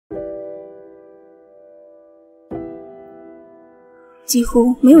几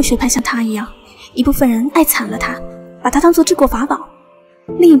乎没有学派像他一样，一部分人爱惨了他，把他当作治国法宝，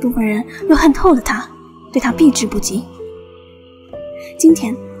另一部分人又恨透了他，对他避之不及。今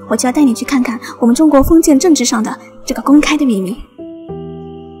天我就要带你去看看我们中国封建政治上的这个公开的秘密。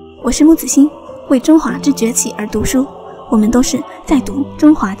我是沐子欣，为中华之崛起而读书，我们都是在读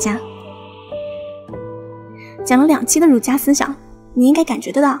中华家。讲了2期的儒家思想，你应该感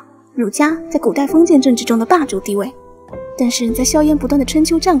觉得到儒家在古代封建政治中的霸主地位，但是在硝烟不断的春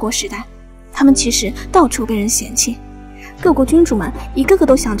秋战国时代，他们其实到处被人嫌弃，各国君主们一个个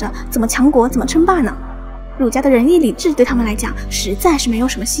都想着怎么强国怎么称霸呢。儒家的仁义礼智对他们来讲实在是没有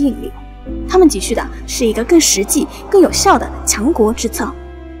什么吸引力，他们急需的是一个更实际更有效的强国之策。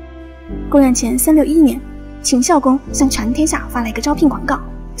公元前361年，秦孝公向全天下发了一个招聘广告，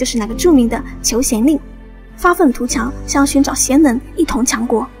就是那个著名的求贤令，发愤图强，想要寻找贤能一同强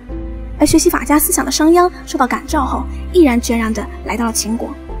国。而学习法家思想的商鞅受到感召后，毅然决然地来到了秦国。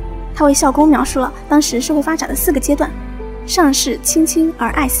他为孝公描述了当时社会发展的4个阶段：上士亲亲而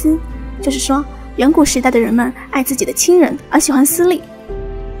爱私，就是说远古时代的人们爱自己的亲人而喜欢私利；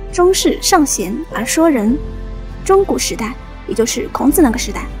中士尚贤而说仁，中古时代也就是孔子那个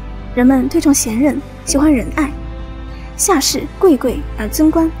时代，人们推崇贤人，喜欢仁爱；下士贵贵而尊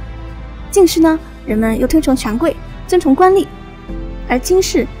官，近士呢，人们又推崇权贵，尊崇官吏；而今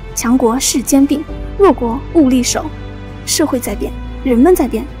世强国势兼并，弱国勿力守。社会在变，人们在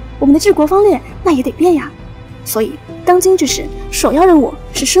变，我们的治国方略那也得变呀。所以当今之时，首要任务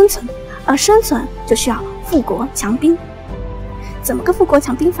是生存，而生存就需要富国强兵。怎么个富国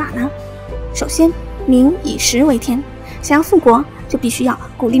强兵法呢？首先，民以食为天，想要富国就必须要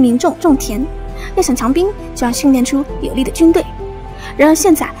鼓励民众种田，要想强兵就要训练出有力的军队。然而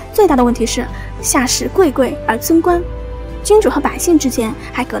现在最大的问题是，下士贵贵而尊官，君主和百姓之间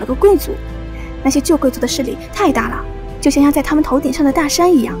还隔了个贵族。那些旧贵族的势力太大了，就像压在他们头顶上的大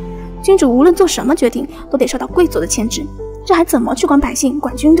山一样，君主无论做什么决定都得受到贵族的牵制，这还怎么去管百姓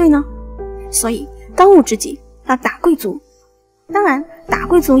管军队呢？所以当务之急要打贵族。当然打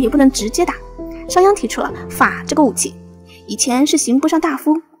贵族也不能直接打，商鞅提出了法这个武器，以前是刑不上大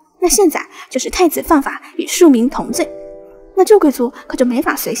夫，那现在就是太子犯法与庶民同罪，那旧贵族可就没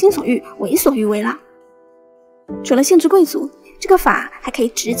法随心所欲为所欲为了。除了限制贵族，这个法还可以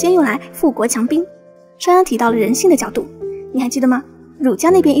直接用来富国强兵。商鞅提到了人性的角度，你还记得吗？儒家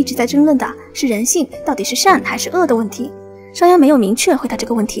那边一直在争论的是人性到底是善还是恶的问题，商鞅没有明确回答这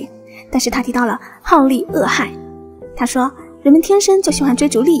个问题，但是他提到了好利恶害。他说人们天生就喜欢追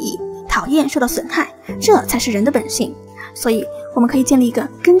逐利益，讨厌受到损害，这才是人的本性。所以我们可以建立一个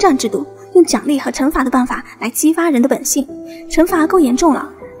耕战制度，用奖励和惩罚的办法来激发人的本性。惩罚够严重了，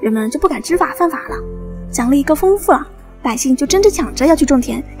人们就不敢知法犯法了；奖励够丰富了，百姓就争着抢着要去种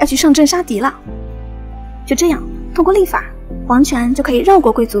田，要去上阵杀敌了。就这样，通过立法，王权就可以绕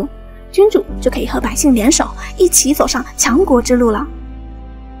过贵族，君主就可以和百姓联手，一起走上强国之路了。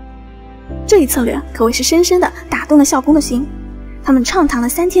这一策略可谓是深深地打动了孝公的心，他们畅谈了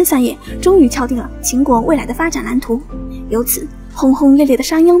3天3夜，终于敲定了秦国未来的发展蓝图。由此，轰轰烈烈的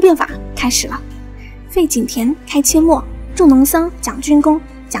商鞅变法开始了。废井田，开阡陌，重农桑，讲军功，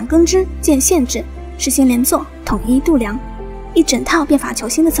讲耕织，建县制，实行连坐，统一度量。一整套变法求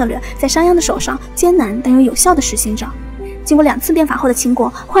新的策略在商鞅的手上艰难但又有效地实行着。经过2次变法后的秦国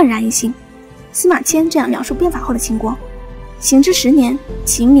焕然一新。司马迁这样描述变法后的秦国：行之10年，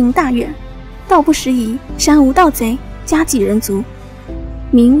秦民大悦，道不拾遗，山无盗贼，家济人足，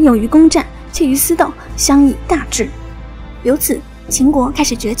民勇于攻战，怯于私斗，乡以大治。由此秦国开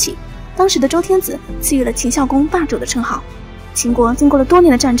始崛起，当时的周天子赐予了秦孝公霸主的称号。秦国经过了多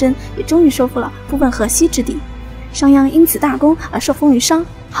年的战争，也终于收复了部分河西之地。商鞅因此大功而受封于商，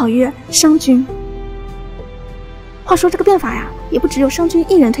号曰商君。话说这个变法呀，也不只有商君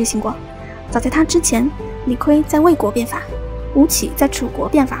一人推行过。早在他之前，李悝在魏国变法，吴起在楚国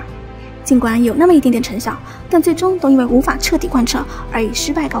变法，尽管有那么一点点成效，但最终都因为无法彻底贯彻而以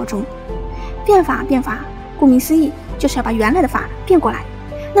失败告终。变法，顾名思义，就是要把原来的法变过来，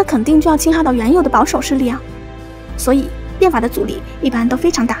那肯定就要侵害到原有的保守势力啊。所以变法的阻力一般都非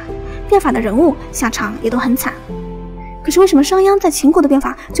常大，变法的人物下场也都很惨。可是为什么商鞅在秦国的变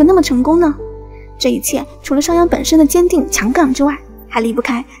法就那么成功呢？这一切除了商鞅本身的坚定强干之外，还离不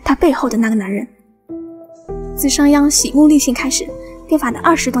开他背后的那个男人。自商鞅喜目立信开始，变法的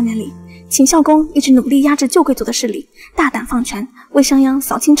20多年里，秦孝公一直努力压制旧贵族的势力，大胆放权，为商鞅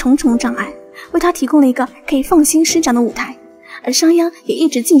扫清重重障碍，为他提供了一个可以放心施展的舞台。而商鞅也一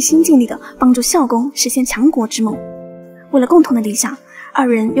直尽心尽力地帮助孝公实现强国之梦。为了共同的理想，二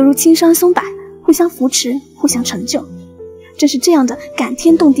人犹如青山松柏，互相扶持，互相成就。正是这样的感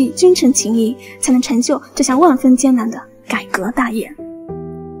天动地君臣情谊，才能成就这项万分艰难的改革大业。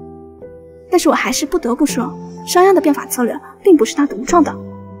但是我还是不得不说，商鞅的变法策略并不是他独创的。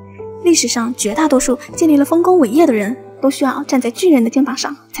历史上绝大多数建立了丰功伟业的人，都需要站在巨人的肩膀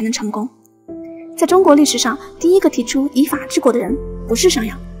上才能成功。在中国历史上，第一个提出以法治国的人不是商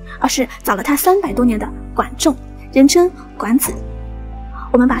鞅，而是早了他300多年的管仲，人称管子。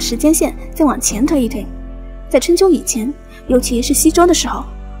我们把时间线再往前推一推，在春秋以前，尤其是西周的时候，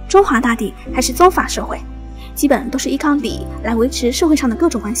中华大地还是宗法社会，基本都是依靠礼来维持社会上的各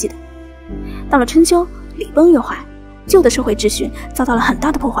种关系的。到了春秋，礼崩乐坏，旧的社会秩序遭到了很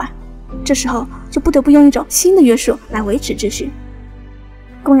大的破坏，这时候就不得不用一种新的约束来维持秩序。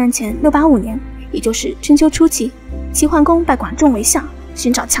公元前685年，也就是春秋初期，齐桓公拜管仲为相，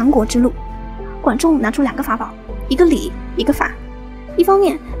寻找强国之路。管仲拿出2个法宝，一个礼，一个法。一方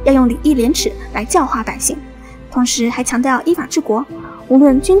面要用礼义廉耻来教化百姓，同时还强调依法治国，无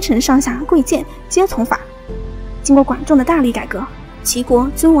论君臣上下贵贱皆从法。经过管仲的大力改革，齐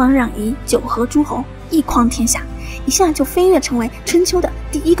国尊王攘夷9合诸侯，一匡天下，一下就飞跃成为春秋的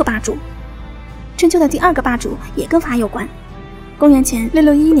第1个霸主。春秋的第2个霸主也跟法有关。公元前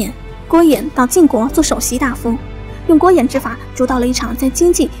661年，郭衍到晋国做首席大夫，用郭衍之法主导了一场在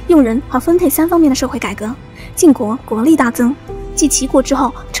经济、用人和分配3方面的社会改革，晋国国力大增，继齐国之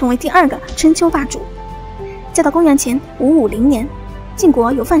后成为第2个春秋霸主。再到公元前550年，晋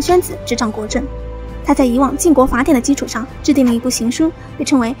国由范宣子执掌国政，他在以往晋国法典的基础上制定了一部行书，被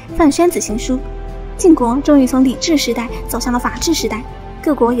称为范宣子行书。晋国终于从礼制时代走向了法治时代，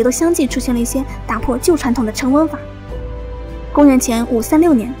各国也都相继出现了一些打破旧传统的成文法。公元前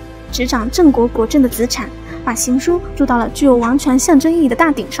536年，执掌郑国国政的子产把行书筑到了具有王权象征意义的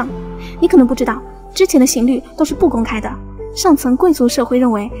大鼎上。你可能不知道，之前的刑律都是不公开的，上层贵族社会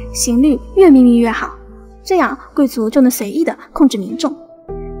认为刑律越秘密越好，这样贵族就能随意地控制民众。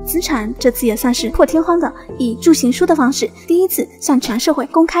子产这次也算是破天荒的以铸行书的方式，第一次向全社会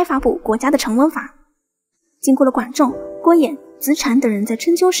公开发布国家的成文法。经过了管仲、郭衍、子产等人在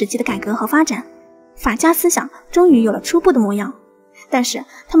春秋时期的改革和发展，法家思想终于有了初步的模样。但是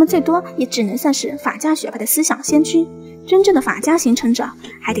他们最多也只能算是法家学派的思想先驱，真正的法家形成者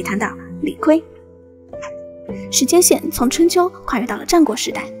还得谈到李悝。时间线从春秋跨越到了战国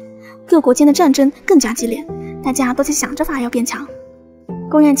时代，各国间的战争更加激烈，大家都在想着法要变强。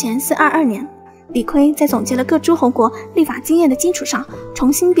公元前422年，李悝在总结了各诸侯国立法经验的基础上，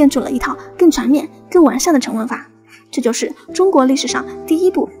重新编著了一套更全面、更完善的成文法，这就是中国历史上第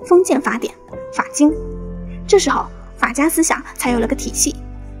1部封建法典《法经》。这时候，法家思想才有了个体系，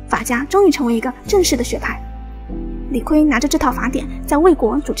法家终于成为一个正式的学派。李悝拿着这套法典在魏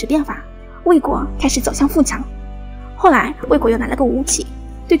国主持变法，魏国开始走向富强。后来，魏国又来了个吴起，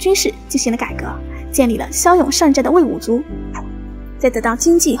对军事进行了改革，建立了骁勇善战的魏武卒。在得到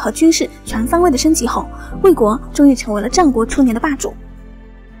经济和军事全方位的升级后，魏国终于成为了战国初年的霸主。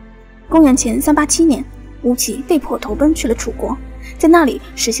公元前387年，吴起被迫投奔去了楚国，在那里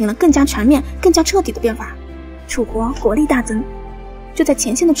实行了更加全面、更加彻底的变法，楚国国力大增。就在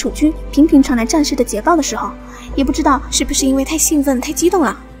前线的楚军频频传来战事的捷报的时候，也不知道是不是因为太兴奋、太激动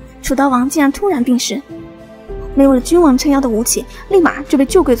了，楚悼王竟然突然病逝。没有了君王撑腰的吴起，立马就被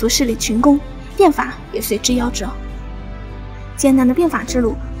旧贵族势力群攻，变法也随之夭折。艰难的变法之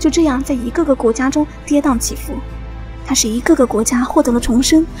路就这样在一个个国家中跌宕起伏，它使一个个国家获得了重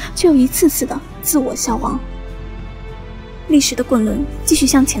生，却又一次次的自我消亡。历史的滚轮继续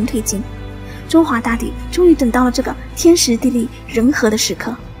向前推进，中华大地终于等到了这个天时地利人和的时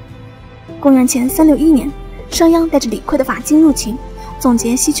刻。公元前361年，商鞅带着李悝的法经入秦，总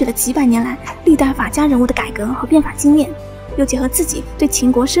结吸取了几百年来历代法家人物的改革和变法经验，又结合自己对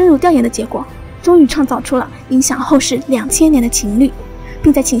秦国深入调研的结果，终于创造出了影响后世2000年的秦律，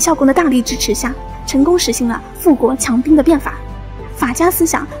并在秦孝公的大力支持下，成功实行了富国强兵的变法。法家思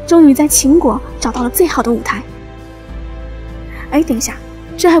想终于在秦国找到了最好的舞台。哎，等一下，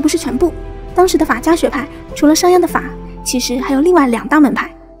这还不是全部。当时的法家学派除了商鞅的法，其实还有另外2大门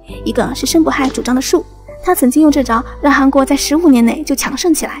派，一个是申不害主张的术，他曾经用这招让韩国在15年内就强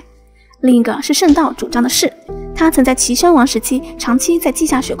盛起来；另一个是圣道主张的士，他曾在齐宣王时期长期在稷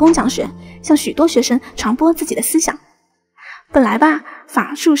下学宫讲学，向许多学生传播自己的思想。本来吧，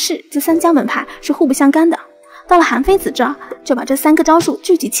法术士这3家门派是互不相干的，到了韩非子这儿，就把这3个招数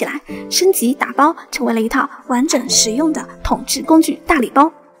聚集起来，升级打包成为了一套完整实用的统治工具大礼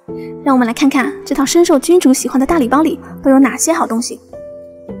包。让我们来看看这套深受君主喜欢的大礼包里都有哪些好东西。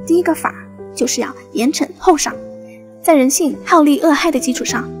第一个法就是要严惩厚赏，在人性好利恶害的基础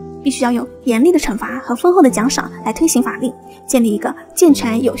上，必须要用严厉的惩罚和丰厚的奖赏来推行法令，建立一个健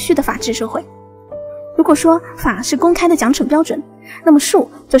全有序的法治社会。如果说法是公开的奖惩标准，那么术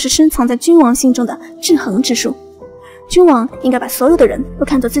则是深藏在君王心中的制衡之术。君王应该把所有的人都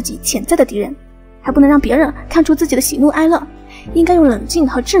看作自己潜在的敌人，还不能让别人看出自己的喜怒哀乐，应该用冷静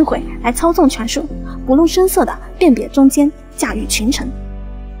和智慧来操纵权术，不露声色地辨别中间，驾驭群臣。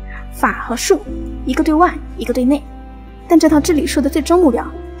法和术，一个对外，一个对内，但这套治理术的最终目标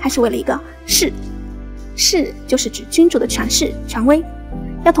还是为了一个势。势就是指君主的权势、权威。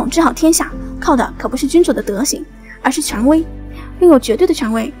要统治好天下，靠的可不是君主的德行，而是权威。拥有绝对的权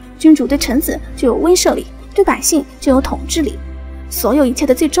威，君主对臣子就有威慑力，对百姓就有统治力。所有一切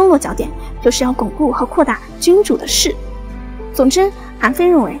的最终落脚点，就是要巩固和扩大君主的势。总之，韩非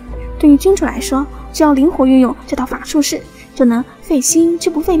认为，对于君主来说，只要灵活运用这套法术式，就能费心却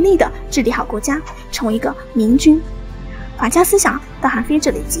不费力地治理好国家，成为一个明君。法家思想到韩非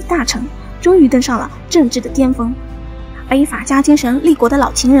这里集大成，终于登上了政治的巅峰。而以法家精神立国的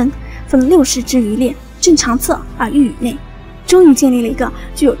老秦人，分6世之余列，正长策而寓宇内，终于建立了一个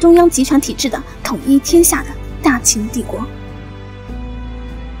具有中央集权体制的统一天下的大秦帝国。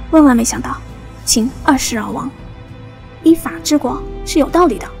万万没想到，秦2世而亡。依法治国是有道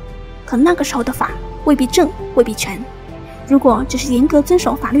理的，可那个时候的法未必正，未必全。如果只是严格遵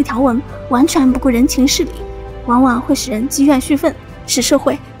守法律条文，完全不顾人情事理，往往会使人积怨蓄愤，使社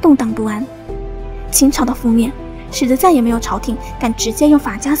会动荡不安。秦朝的覆灭，使得再也没有朝廷敢直接用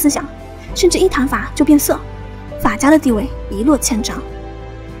法家思想，甚至一谈法就变色，法家的地位一落千丈。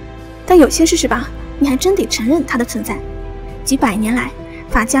但有些事实吧，你还真得承认它的存在。几百年来，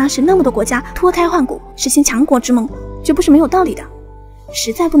法家使那么多国家脱胎换骨，实现强国之梦，绝不是没有道理的。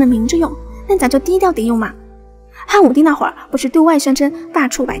实在不能明着用，那咱就低调地用嘛。汉武帝那会儿不是对外宣称罢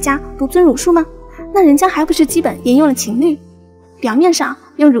黜百家，独尊儒术吗？那人家还不是基本沿用了秦律，表面上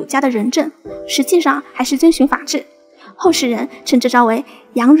用儒家的仁政，实际上还是遵循法治。后世人称这招为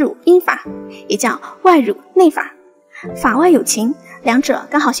阳儒阴法，也叫外儒内法。法外有秦，两者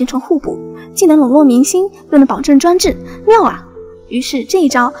刚好形成互补，既能笼络民心，又能保证专制，妙啊！于是这一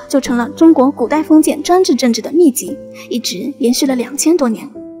招就成了中国古代封建专制政治的秘籍，一直延续了2000多年。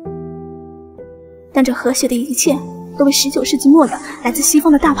但这和谐的一切都被19世纪末的来自西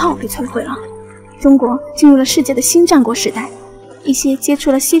方的大炮给摧毁了。中国进入了世界的新战国时代，一些接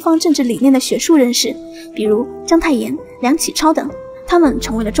触了西方政治理念的学术人士，比如章太炎、梁启超等，他们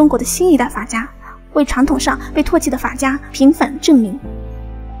成为了中国的新一代法家，为传统上被唾弃的法家平反正名。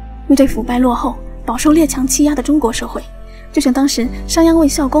面对腐败落后、饱受列强欺压的中国社会，就像当时商鞅为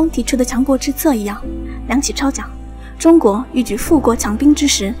孝公提出的强国之策一样，梁启超讲，中国欲举富国强兵之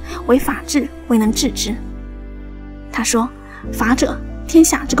时，唯法治未能治之。他说，法者，天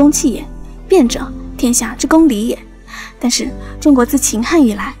下之公器也，辩者，天下之公理也。但是中国自秦汉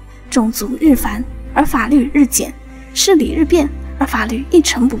以来，种族日繁，而法律日减，事理日变，而法律一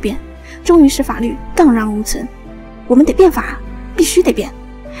成不变，终于使法律荡然无存。我们得变法，必须得变。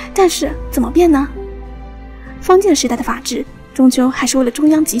但是怎么变呢？封建时代的法治终究还是为了中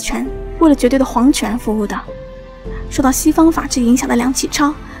央集权，为了绝对的皇权服务的。受到西方法治影响的梁启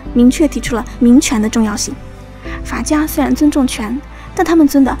超明确提出了民权的重要性。法家虽然尊重权，但他们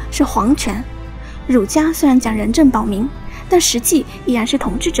尊的是皇权；儒家虽然讲仁政保民，但实际依然是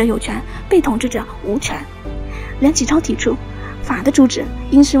统治者有权，被统治者无权。梁启超提出，法的主旨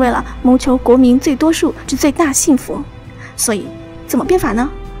应是为了谋求国民最多数之最大幸福。所以怎么变法呢？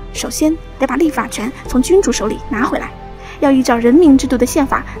首先得把立法权从君主手里拿回来，要依照人民制度的宪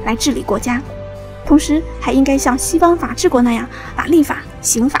法来治理国家，同时还应该像西方法治国那样，把立法、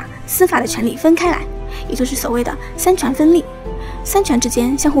刑法、司法的权力分开来，也就是所谓的三权分立，三权之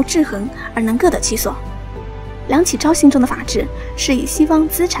间相互制衡而能各得其所。梁启超心中的法治是以西方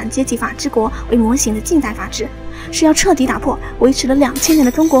资产阶级法治国为模型的近代法治，是要彻底打破维持了2000年的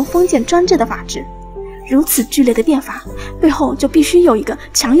中国封建专制的法治。如此剧烈的变法，背后就必须有一个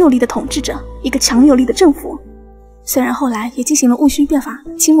强有力的统治者，一个强有力的政府。虽然后来也进行了戊戌变法、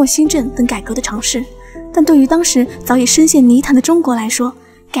清末新政等改革的尝试，但对于当时早已深陷泥潭的中国来说，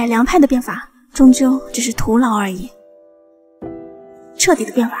改良派的变法终究只是徒劳而已。彻底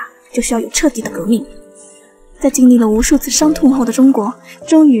的变法就需要有彻底的革命。在经历了无数次伤痛后的中国，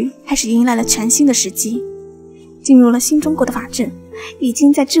终于开始迎来了全新的时机。进入了新中国的法治，已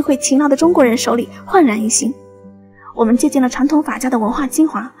经在智慧勤劳的中国人手里焕然一新。我们借鉴了传统法家的文化精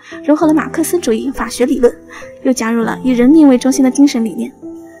华，融合了马克思主义法学理论，又加入了以人民为中心的精神理念。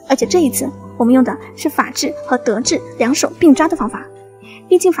而且这一次我们用的是法治和德治两手并抓的方法。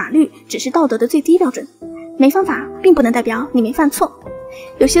毕竟法律只是道德的最低标准，没犯法并不能代表你没犯错。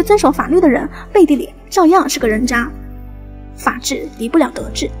有些遵守法律的人背地里照样是个人渣。法治离不了德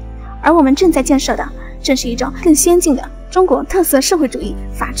治，而我们正在建设的正是一种更先进的中国特色社会主义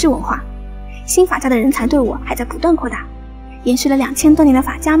法治文化。新法家的人才队伍还在不断扩大，延续了2000多年的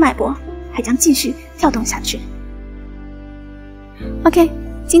法家脉搏还将继续跳动下去。OK，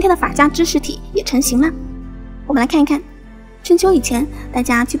 今天的法家知识题也成型了。我们来看一看，春秋以前，大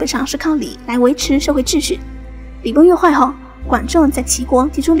家基本上是靠礼来维持社会秩序。礼崩乐坏后，管仲在齐国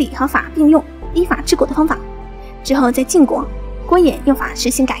提出礼和法并用、依法治国的方法。之后在晋国，郭衍用法实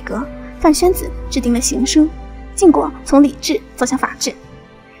行改革，范宣子制定了刑书，晋国从礼制走向法治。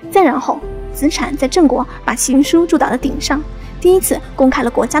再然后，子产在郑国把刑书筑到了顶上，第一次公开了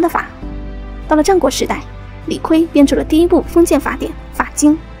国家的法。到了战国时代，李悝编著了第一部封建法典《法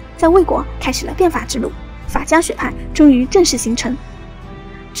经》，在魏国开始了变法之路，法家学派终于正式形成。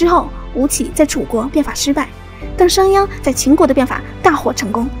之后，吴起在楚国变法失败，但商鞅在秦国的变法大获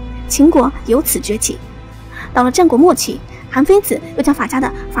成功，秦国由此崛起。到了战国末期，韩非子又将法家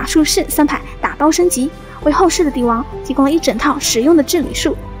的法术士三派打包升级，为后世的帝王提供了一整套实用的治理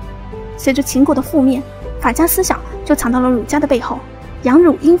术。随着秦国的覆灭，法家思想就藏到了儒家的背后，阳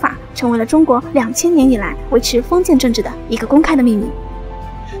儒阴法成为了中国2000年以来维持封建政治的一个公开的秘密。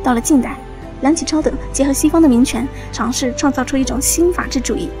到了近代，梁启超等结合西方的民权，尝试创造出一种新法治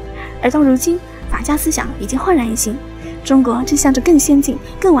主义，而到如今，法家思想已经焕然一新，中国正向着更先进、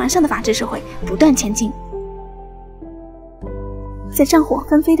更完善的法治社会不断前进。在战火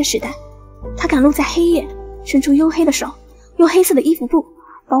纷飞的时代，他赶路在黑夜，伸出黝黑的手，用黑色的衣服布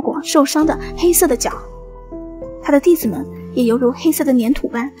包裹受伤的黑色的脚。他的弟子们也犹如黑色的粘土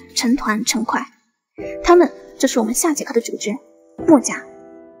般成团成块。他们就是我们下节课的主角墨家。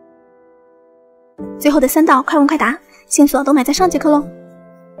最后的3道快问快答线索都埋在上节课咯。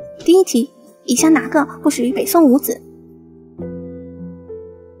第一题，以下哪个不属于北宋五子？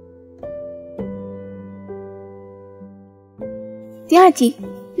第二题，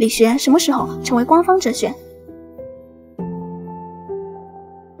理学什么时候成为官方哲学？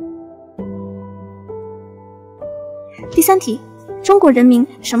第三题，中国人民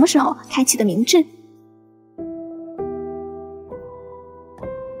什么时候开启的明治？